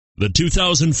The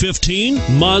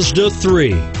 2015 Mazda 3.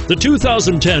 The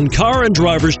 2010 Car and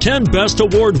Driver's 10 Best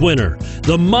Award winner,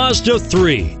 the Mazda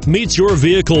 3, meets your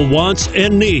vehicle wants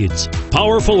and needs.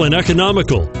 Powerful and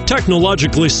economical,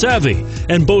 technologically savvy,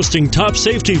 and boasting top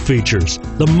safety features,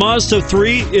 the Mazda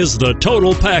 3 is the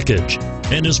total package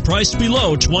and is priced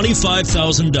below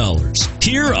 $25,000.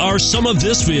 Here are some of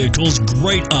this vehicle's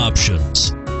great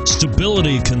options: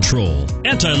 stability control,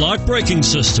 anti-lock braking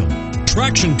system,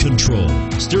 traction control,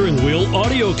 steering wheel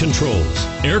audio controls,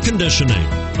 air conditioning,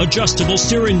 adjustable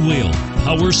steering wheel,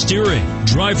 power steering,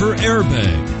 driver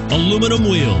airbag, aluminum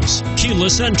wheels,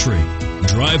 keyless entry.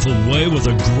 Drive away with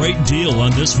a great deal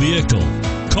on this vehicle.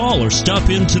 Call or stop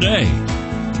in today.